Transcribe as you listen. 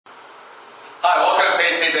Hi, welcome to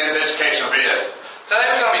PT Dan's Educational Videos. Today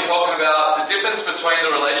we're going to be talking about the difference between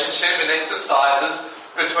the relationship in exercises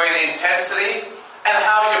between intensity and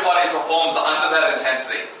how your body performs under that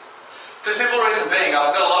intensity. The simple reason being,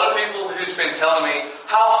 I've got a lot of people who's been telling me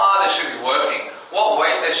how hard they should be working, what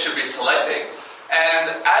weight they should be selecting.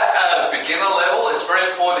 And at a beginner level, it's very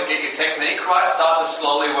important to get your technique right, start to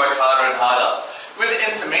slowly work harder and harder. With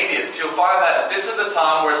intermediates, you'll find that this is the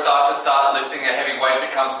time where start lifting a heavy weight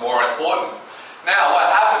becomes more important. Now, what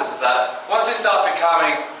happens is that once you start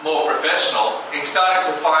becoming more professional, you're starting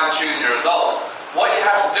to fine-tune your results. What you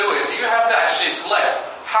have to do is you have to actually select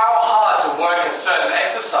how hard to work at certain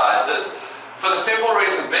exercises, for the simple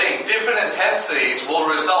reason being different intensities will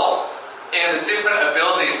result in the different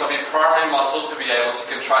abilities of your primary muscle to be able to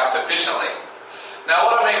contract efficiently. Now,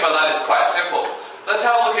 what I mean by that is quite simple. Let's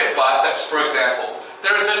have a look at biceps, for example.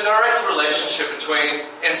 There is a direct relationship between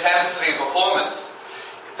intensity and performance.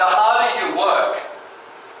 The harder you work,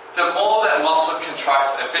 the more that muscle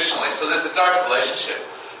contracts efficiently. So there's a direct relationship.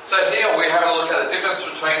 So here we have a look at the difference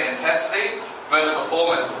between intensity versus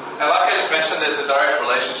performance. And like I just mentioned, there's a direct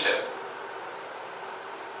relationship.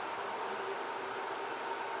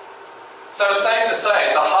 So it's safe to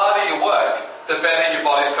say, the harder you work, the better your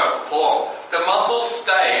body's going to perform. The muscle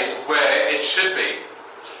stays where it should be.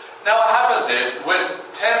 Now what happens is,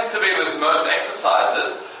 tends to be with most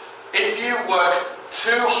exercises, if you work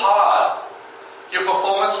too hard, your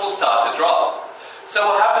performance will start to drop. So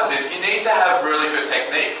what happens is, you need to have really good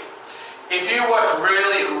technique. If you work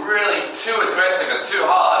really too aggressive and too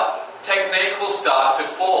hard, technique will start to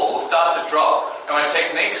fall, will start to drop. And when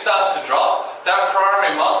technique starts to drop, that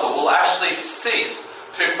primary muscle will actually cease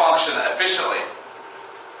to function efficiently.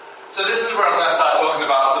 So this is where I'm going to start talking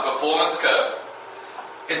about the performance curve.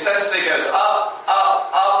 Intensity goes up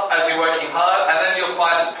as you're working hard, and then you'll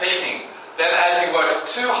find it peaking. Then as you work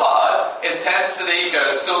too hard, intensity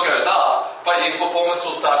still goes up, but your performance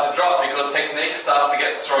will start to drop because technique starts to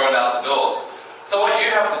get thrown out the door. So what you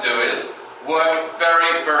have to do is work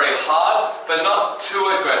very hard, but not too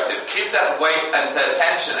aggressive. Keep that weight and that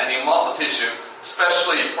tension and your muscle tissue,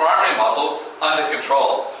 especially your primary muscle, under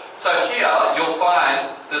control. So here you'll find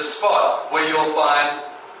the spot where you'll find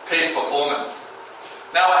peak performance.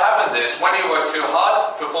 Now what happens is, when you work too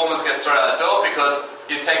hard, performance gets thrown out the door because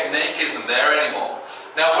your technique isn't there anymore.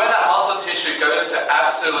 Now when that muscle tissue goes to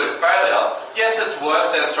absolute failure, yes, it's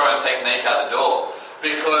worth then throwing technique out the door,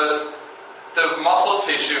 because the muscle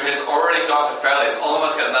tissue has already gone to failure, it's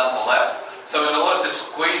almost got nothing left. So in order to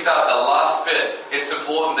squeeze out the last bit, it's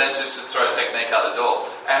important then just to throw technique out the door.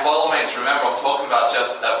 And by all means, remember, I'm talking about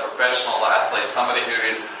just a professional athlete, somebody who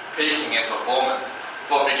is peaking in performance.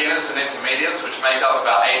 For beginners and intermediates, which make up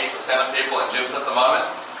about 80% of people in gyms at the moment,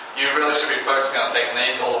 you really should be focusing on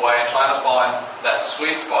technique all the way and trying to find that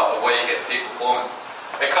sweet spot of where you get peak performance.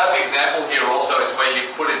 A classic example here also is where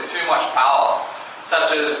you put in too much power,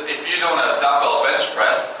 such as if you're doing a dumbbell bench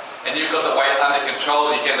press and you've got the weight under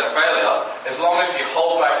control and you get into failure, as long as you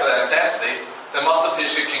hold back to that intensity, the muscle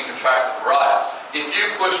tissue can contract right. If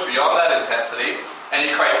you push beyond that intensity and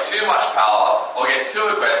you create too much power or get too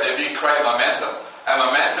aggressive, you create momentum. And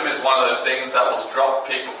momentum is one of those things that will drop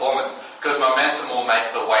peak performance, because momentum will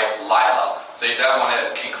make the weight lighter. So you don't want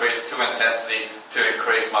to increase too intensity to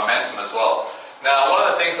increase momentum as well. Now, one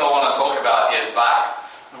of the things I want to talk about is back.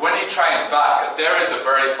 When you train back, there is a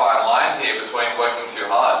very fine line here between working too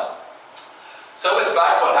hard. So with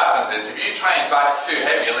back, what happens is, if you train back too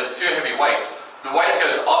heavy, you lift too heavy weight, the weight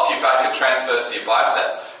goes off your back and transfers to your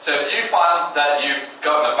bicep. So if you find that you've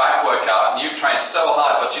gotten a back workout and you've trained so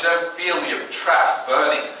hard, but you don't feel your traps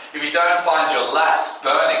burning, if you don't find your lats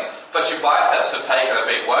burning, but your biceps have taken a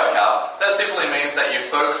big workout, that simply means that you're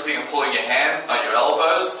focusing and pulling your hands, not your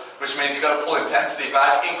elbows, which means you've got to pull intensity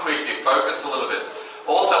back, increase your focus a little bit.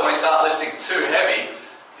 Also, when you start lifting too heavy,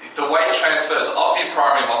 the weight transfers off your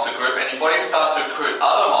primary muscle group and your body starts to recruit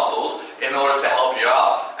other muscles in order to help you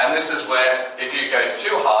out. And this is where, if you go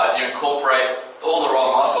too hard, you incorporate all the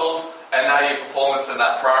wrong muscles, and now your performance in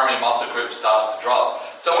that primary muscle group starts to drop.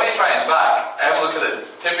 So when you train back, have a look at the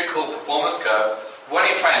typical performance curve. When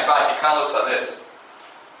you train back, it kind of looks like this.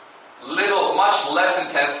 Much less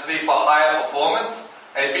intensity for higher performance,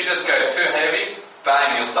 and if you just go too heavy,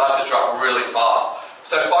 bang, you'll start to drop really fast.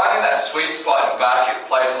 So finding that sweet spot in back, it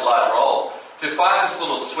plays a large role. To find this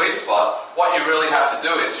little sweet spot, what you really have to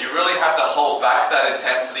do is you really have to hold back that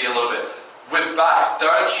intensity a little bit. With back,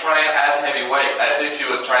 don't train as heavy weight as if you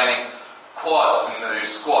were training quads and do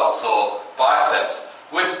squats or biceps.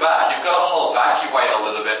 With back, you've got to hold back your weight a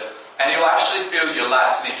little bit, and you'll actually feel your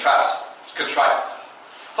lats and your traps contract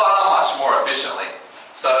far much more efficiently.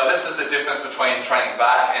 So this is the difference between training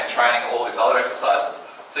back and training all these other exercises.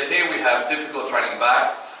 So here we have difficult training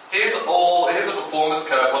back. Here's a performance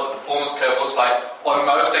curve, what the performance curve looks like on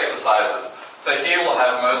most exercises. So here we'll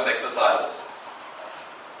have most exercises.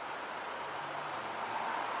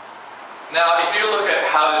 Now, if you look at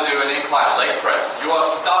how to do an incline leg press, you are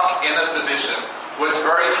stuck in a position where it's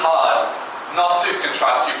very hard not to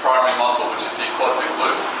contract your primary muscle, which is your quads and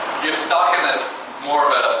glutes. You're stuck in more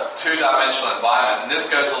of a two-dimensional environment, and this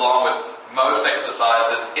goes along with most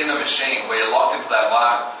exercises in a machine where you're locked into that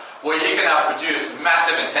environment, where you can now produce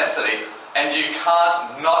massive intensity, and you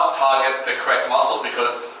can't not target the correct muscle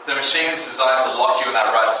because the machine is designed to lock you in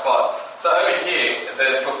that right spot. So over here,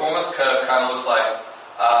 the performance curve kind of looks like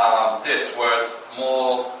this, where it's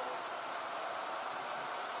more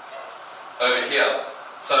over here.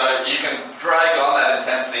 So you can drag on that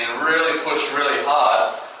intensity and really push really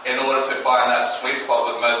hard in order to find that sweet spot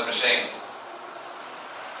with most machines.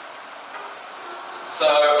 So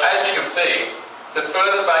as you can see, the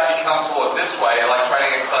further back you come towards this way, like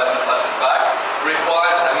training exercises such as back,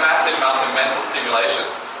 requires a massive amount of mental stimulation.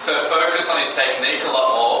 So focus on your technique a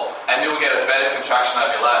lot more and you'll get a better contraction of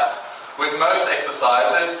your lats. With most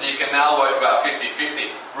exercises, you can now work about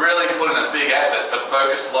 50-50. Really put in a big effort, but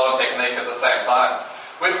focus a lot on technique at the same time.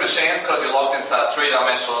 With machines, because you're locked into that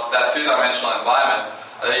two-dimensional environment,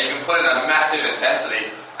 you can put in a massive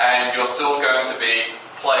intensity and you're still going to be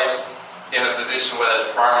placed in a position where those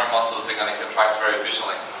primary muscles are going to contract very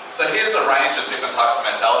efficiently. So here's a range of different types of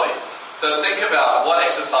mentalities. So think about what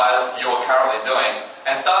exercise you're currently doing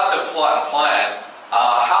and start to plot and plan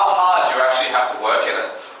how hard you actually have to work in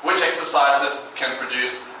it. Which exercises can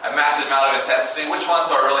produce a massive amount of intensity, which ones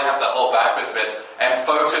do I really have to hold back with a bit and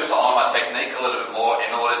focus on my technique a little bit more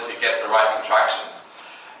in order to get the right contractions.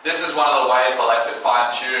 This is one of the ways I like to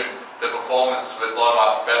fine-tune the performance with a lot of my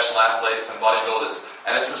professional athletes and bodybuilders,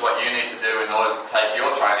 and this is what you need to do in order to take your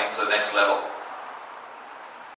training to the next level.